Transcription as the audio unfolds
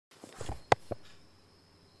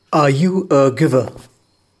Are you a giver?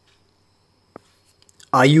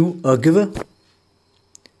 Are you a giver?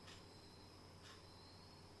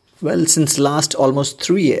 Well, since last almost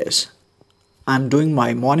 3 years, I'm doing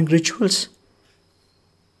my morning rituals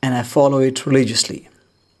and I follow it religiously.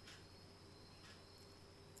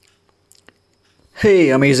 Hey,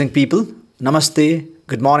 amazing people. Namaste,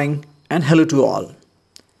 good morning, and hello to all.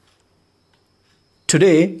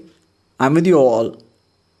 Today, I'm with you all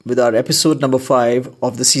with our episode number 5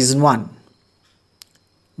 of the season 1.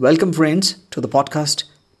 Welcome, friends, to the podcast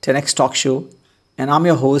 10x Talk Show, and I'm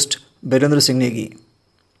your host, Birendra Singh Negi.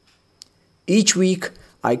 Each week,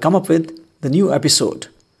 I come up with the new episode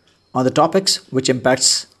on the topics which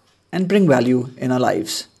impacts and bring value in our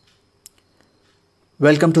lives.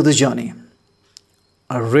 Welcome to this journey.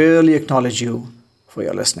 I really acknowledge you for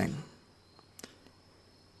your listening.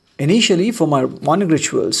 Initially, for my morning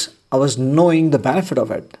rituals, I was knowing the benefit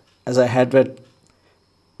of it, as I had read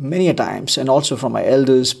many a times and also from my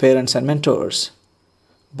elders, parents and mentors.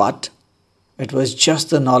 But it was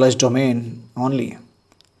just the knowledge domain only.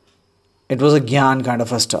 It was a gyan kind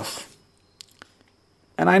of a stuff.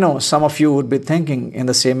 And I know some of you would be thinking in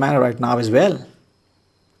the same manner right now as well.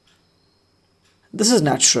 This is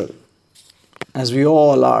natural, as we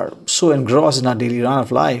all are so engrossed in our daily run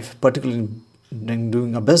of life, particularly in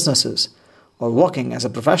doing our businesses or working as a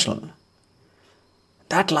professional.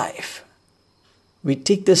 That life, we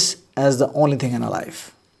take this as the only thing in our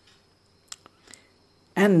life.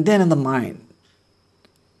 And then in the mind,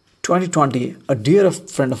 2020, a dear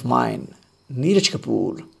friend of mine, Neeraj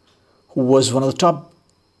Kapoor, who was one of the top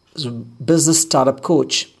business startup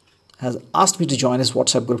coach, has asked me to join his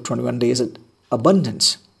WhatsApp group 21 Days at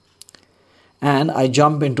Abundance. And I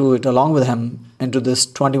jump into it along with him into this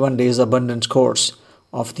 21 Days Abundance course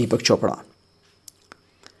of Deepak Chopra.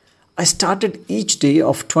 I started each day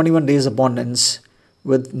of 21 Days Abundance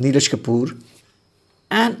with Neeraj Kapoor,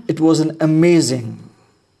 and it was an amazing,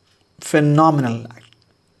 phenomenal,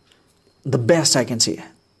 the best I can say.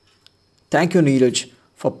 Thank you, Neeraj,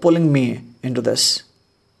 for pulling me into this.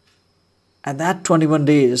 And that 21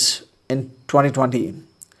 days in 2020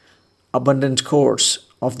 Abundance course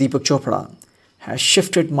of Deepak Chopra has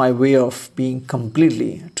shifted my way of being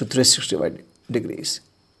completely to 365 degrees.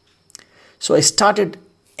 So I started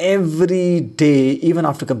every day, even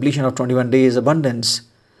after completion of 21 days abundance,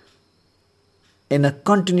 in a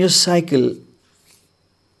continuous cycle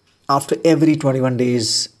after every 21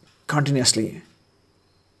 days continuously.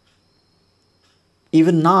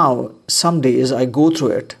 Even now, some days I go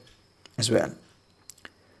through it as well.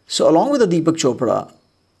 So along with the Deepak Chopra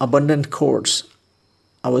Abundant course,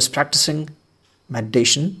 I was practicing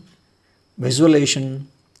meditation, visualization,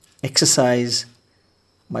 exercise,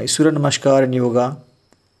 my Surya Namaskar and yoga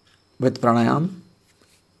with pranayam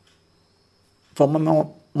for my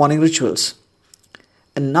morning rituals.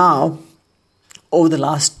 And now, over the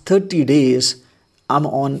last 30 days,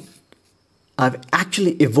 I've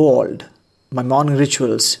actually evolved my morning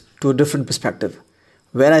rituals to a different perspective,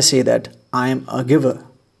 where I say that I am a giver.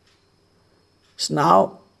 So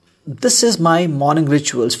now, this is my morning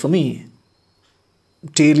rituals for me.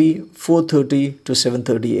 Daily 4:30 to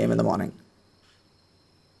 7:30 a.m. in the morning.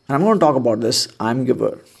 And I'm going to talk about this, I'm a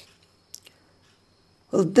giver.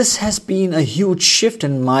 Well, this has been a huge shift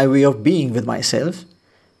in my way of being with myself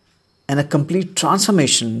and a complete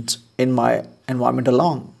transformation in my environment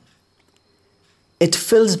along. It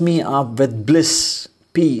fills me up with bliss,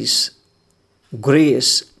 peace,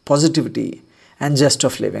 grace, positivity, and zest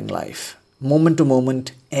of living life, moment to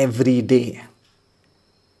moment, every day.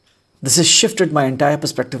 This has shifted my entire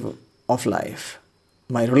perspective of life,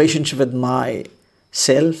 my relationship with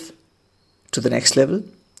myself to the next level,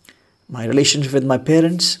 my relationship with my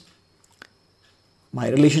parents, my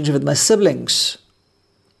relationship with my siblings,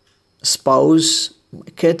 spouse, my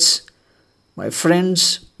kids, my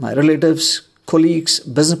friends, my relatives, colleagues,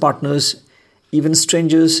 business partners, even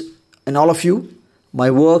strangers, and all of you, my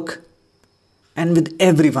work, and with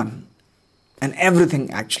everyone and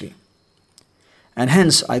everything actually. And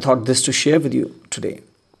hence, I thought this to share with you today.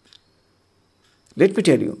 Let me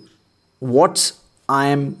tell you what I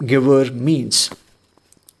am giver means.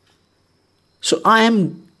 So, I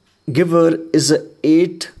am giver is a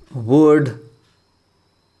 8-word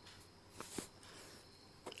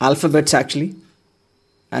alphabets actually,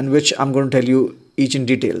 and which I'm going to tell you each in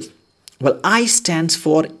detail. Well, I stands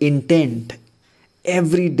for intent.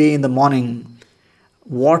 Every day in the morning,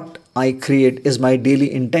 what I create is my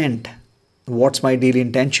daily intent. What's my daily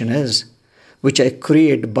intention is, which I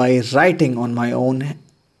create by writing on my own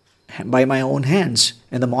hands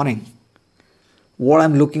in the morning. What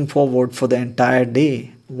I'm looking forward for the entire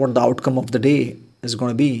day, what the outcome of the day is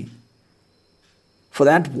going to be. For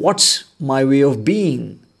that, what's my way of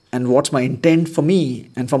being and what's my intent for me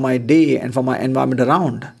and for my day and for my environment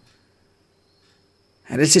around?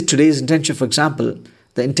 And let's say today's intention, for example,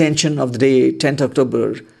 the intention of the day, 10th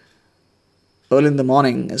October, early in the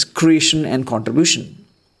morning, is creation and contribution.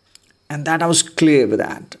 And that I was clear with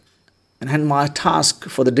that. And hence my task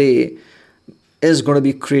for the day is going to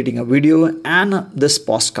be creating a video and this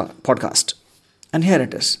podcast. And here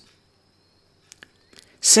it is.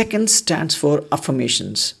 Second stands for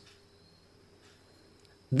affirmations.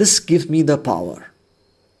 This gives me the power.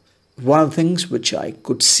 One of the things which I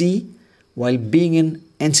could see while being in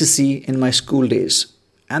NCC in my school days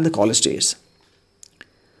and the college days.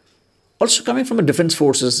 Also coming from the defense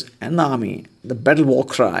forces and the army, the battle war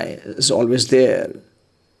cry is always there,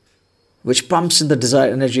 which pumps in the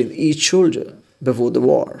desired energy in each soldier before the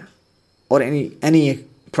war or any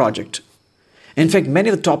project. In fact, many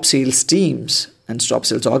of the top sales teams and top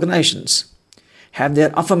sales organizations have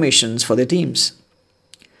their affirmations for their teams.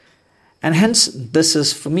 And hence, this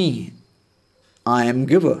is for me. I am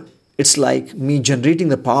giver. It's like me generating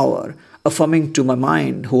the power, affirming to my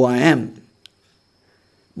mind who I am.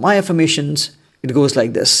 My affirmations, it goes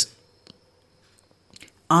like this.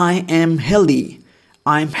 I am healthy.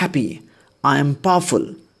 I am happy. I am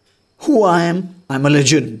powerful. Who I am, I'm a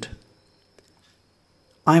legend.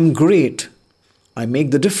 I am great. I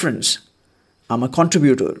make the difference. I'm a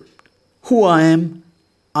contributor. Who I am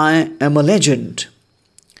a legend.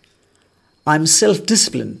 I'm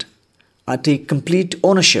self-disciplined. I take complete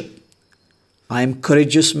ownership. I am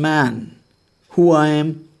courageous man. Who I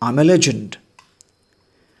am, I'm a legend.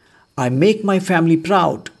 I make my family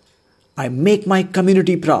proud. I make my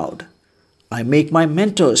community proud. I make my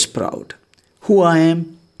mentors proud. Who I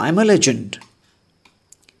am, I'm a legend.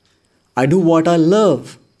 I do what I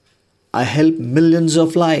love. I help millions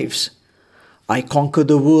of lives. I conquer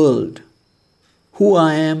the world. Who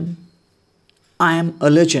I am a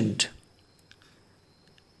legend.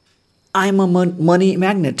 I'm a money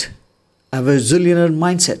magnet. I have a zillionaire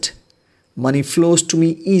mindset. Money flows to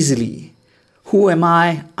me easily. Who am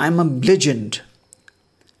I? I'm a legend.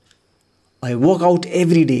 I work out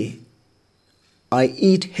every day. I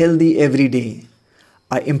eat healthy every day.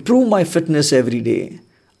 I improve my fitness every day.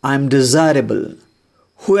 I'm desirable.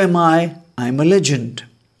 Who am I? I'm a legend.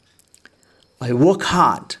 I work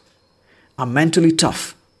hard. I'm mentally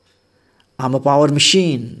tough. I'm a power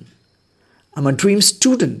machine. I'm a dream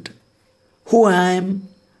student. Who I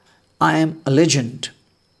am a legend.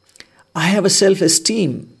 I have a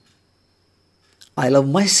self-esteem. I love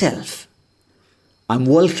myself. I'm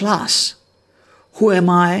world class. Who am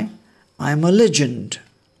I? I'm a legend.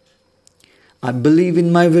 I believe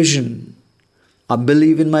in my vision. I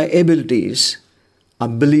believe in my abilities. I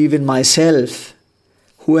believe in myself.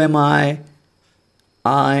 Who am I?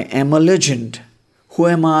 I am a legend. Who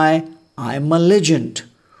am I? I am a legend.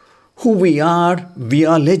 Who we are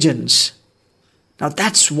legends. Now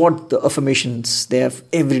that's what the affirmations they have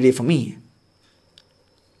every day for me.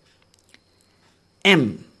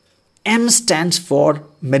 M. M stands for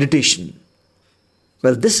meditation.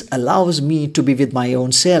 Well, this allows me to be with my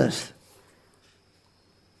own self,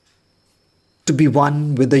 to be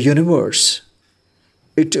one with the universe.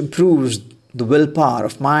 It improves the willpower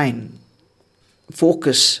of mind,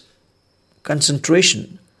 focus,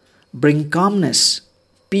 concentration, bring calmness,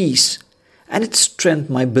 peace, and it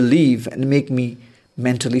strengthens my belief and make me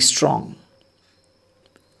mentally strong.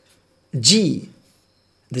 G.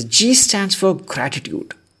 The G stands for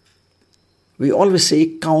gratitude. We always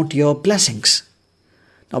say count your blessings.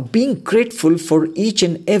 Now, being grateful for each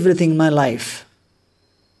and everything in my life,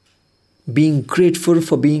 being grateful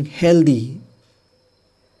for being healthy,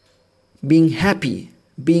 being happy,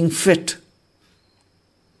 being fit,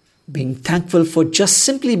 being thankful for just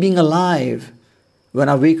simply being alive when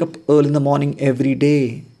I wake up early in the morning every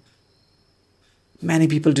day. Many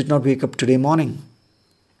people did not wake up today morning.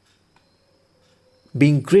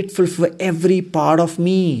 Being grateful for every part of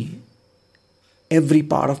me, every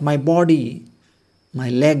part of my body, my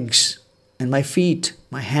legs and my feet,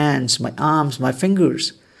 my hands, my arms, my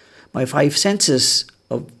fingers, my five senses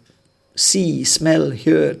of see, smell,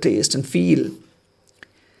 hear, taste and feel.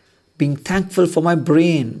 Being thankful for my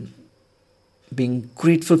brain, being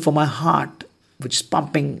grateful for my heart, which is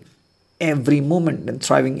pumping every moment and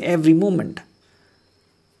thriving every moment.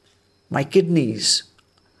 My kidneys,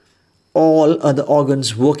 all other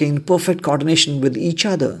organs working in perfect coordination with each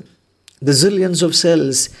other. The zillions of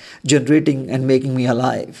cells generating and making me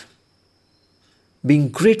alive. Being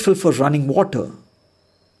grateful for running water,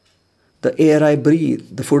 the air I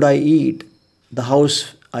breathe, the food I eat, the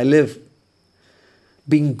house I live,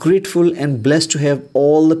 Being grateful and blessed to have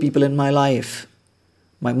all the people in my life,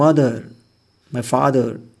 my mother, my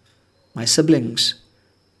father, my siblings,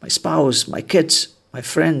 my spouse, my kids, my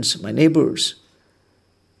friends, my neighbors,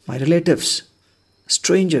 my relatives,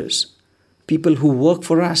 strangers, people who work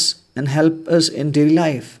for us and help us in daily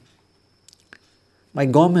life, my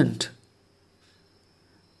government,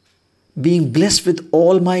 being blessed with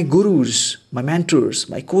all my gurus, my mentors,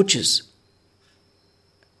 my coaches,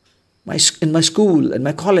 in my school, in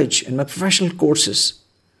my college, in my professional courses,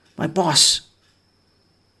 my boss,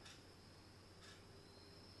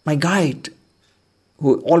 my guide,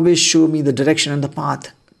 who always show me the direction and the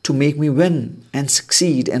path to make me win and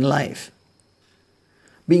succeed in life.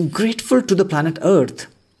 Being grateful to the planet Earth,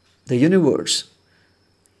 the universe,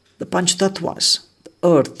 the Panchtattvas, the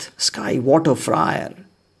earth, sky, water, fire,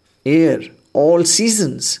 air, all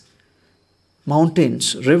seasons,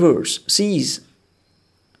 mountains, rivers, seas,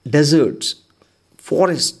 deserts,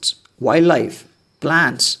 forests, wildlife,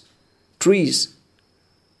 plants, trees,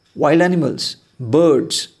 wild animals,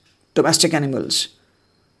 birds, domestic animals,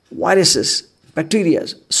 viruses, bacteria,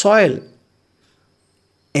 soil,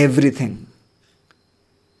 everything.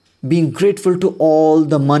 Being grateful to all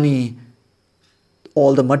the money,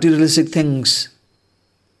 all the materialistic things,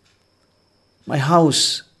 my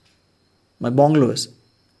house, my bungalows,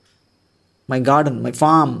 my garden, my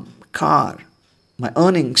farm, car, my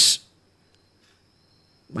earnings,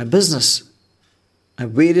 my business, my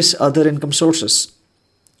various other income sources,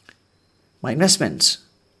 my investments,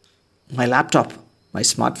 my laptop, my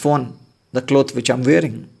smartphone, the clothes which I'm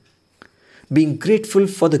wearing. Being grateful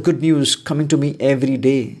for the good news coming to me every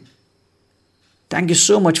day. Thank you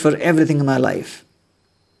so much for everything in my life.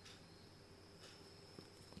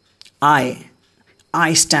 I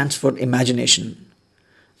stands for imagination.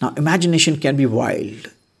 Now, imagination can be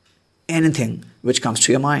wild. Anything which comes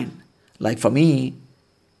to your mind. Like for me,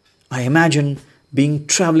 I imagine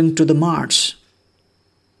traveling to the Mars,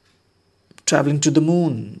 traveling to the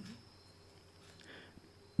moon,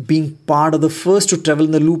 being part of the first to travel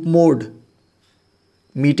in the loop mode,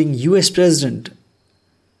 meeting US President,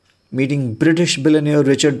 meeting British billionaire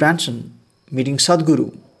Richard Branson, meeting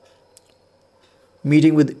Sadhguru,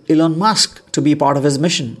 meeting with Elon Musk to be part of his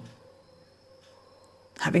mission,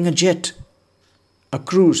 having a jet, a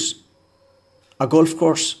cruise, a golf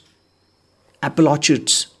course, apple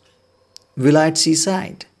orchards, villa at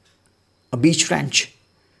seaside, a beach ranch,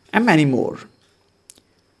 and many more.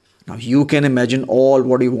 Now you can imagine all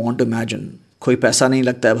what you want to imagine. कोई पैसा नहीं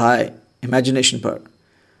लगता है भाई imagination पर.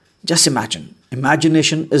 Just imagine.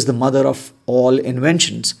 Imagination is the mother of all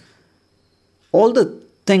inventions. All the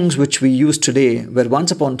things which we use today were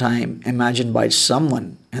once upon a time imagined by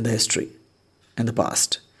someone in the history, in the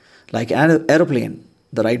past. Like an aeroplane,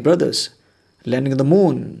 the Wright brothers, landing on the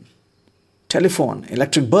moon, telephone,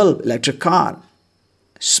 electric bulb, electric car,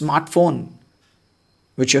 smartphone,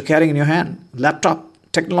 which you're carrying in your hand, laptop,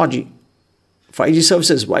 technology, 5G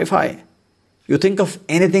services, Wi-Fi. You think of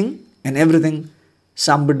anything and everything,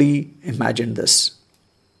 somebody imagined this.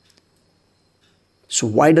 So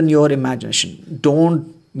widen your imagination.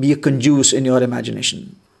 Don't be a conjuice in your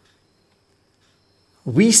imagination.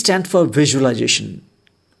 We stand for visualization.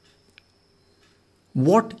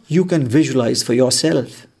 What you can visualize for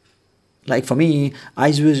yourself. Like for me,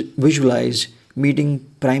 I visualize meeting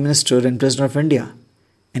Prime Minister and President of India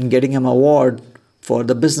and getting him an award for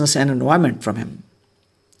the business and environment from him.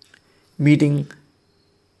 Meeting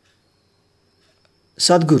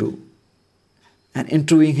Sadhguru and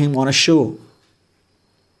interviewing him on a show.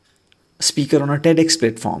 Speaker on a TEDx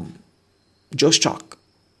platform. Josh Talk.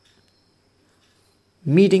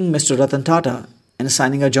 Meeting Mr. Ratan Tata and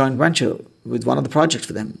signing a joint venture with one of the projects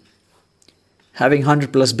with him. Having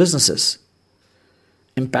 100 plus businesses.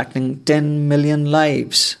 Impacting 10 million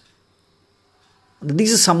lives.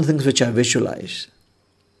 These are some things which I visualize.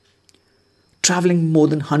 Traveling more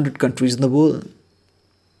than 100 countries in the world.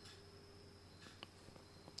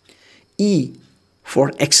 E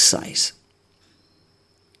for exercise.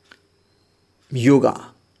 Yoga.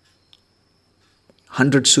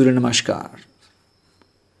 100 Surya Namaskar.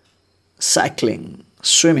 Cycling,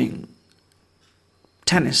 swimming,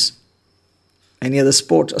 tennis, any other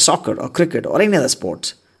sport, soccer or cricket or any other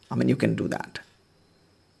sports. You can do that.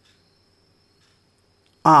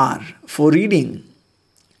 R for reading.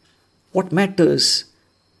 What matters,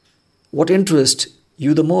 what interests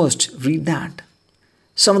you the most, read that.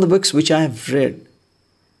 Some of the books which I have read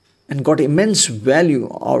and got immense value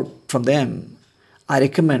out from them, I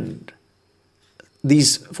recommend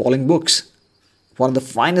these following books. One of the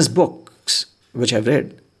finest books which I've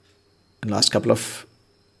read in the last couple of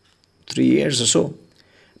 3 years or so.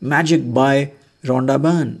 Magic by Rhonda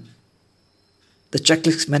Byrne, The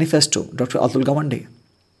Checklist Manifesto, Dr. Atul Gawande,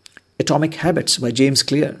 Atomic Habits by James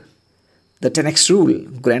Clear, The 10X Rule,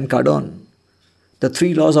 Grant Cardone, The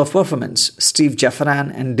 3 Laws of Performance, Steve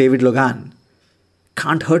Jaffaran and David Logan,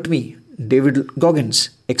 Can't Hurt Me, David Goggins,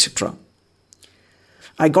 etc.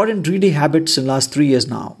 I got into reading habits in the last 3 years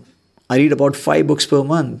now. I read about 5 books per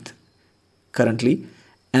month currently,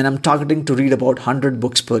 and I'm targeting to read about 100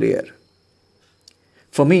 books per year.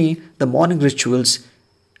 For me, the morning rituals,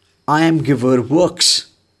 I am giver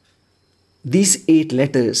works. These 8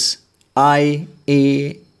 letters, I,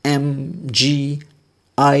 A, M, G,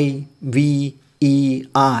 I, V, E,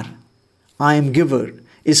 R, I am giver,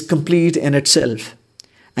 is complete in itself,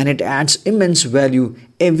 and it adds immense value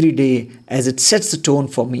every day as it sets the tone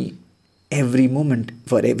for me, every moment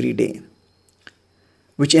for every day,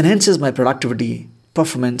 which enhances my productivity,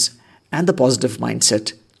 performance, and the positive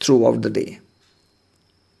mindset throughout the day.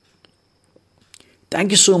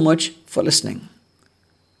 Thank you so much for listening.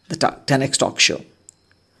 The 10X Talk Show.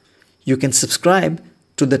 You can subscribe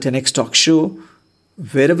to the 10X Talk Show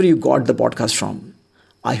wherever you got the podcast from.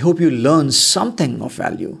 I hope you learned something of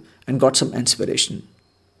value and got some inspiration.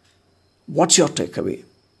 What's your takeaway?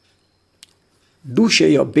 Do share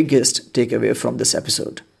your biggest takeaway from this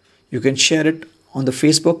episode. You can share it on the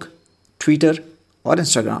Facebook, Twitter, or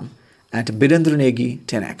Instagram at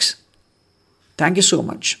Birendranegi10x. Thank you so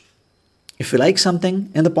much. If you like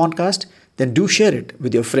something in the podcast, then do share it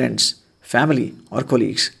with your friends, family, or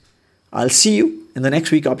colleagues. I'll see you in the next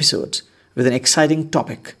week episodes with an exciting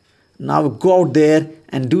topic. Now go out there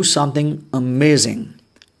and do something amazing.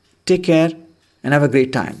 Take care and have a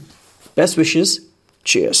great time. Best wishes.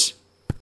 Cheers.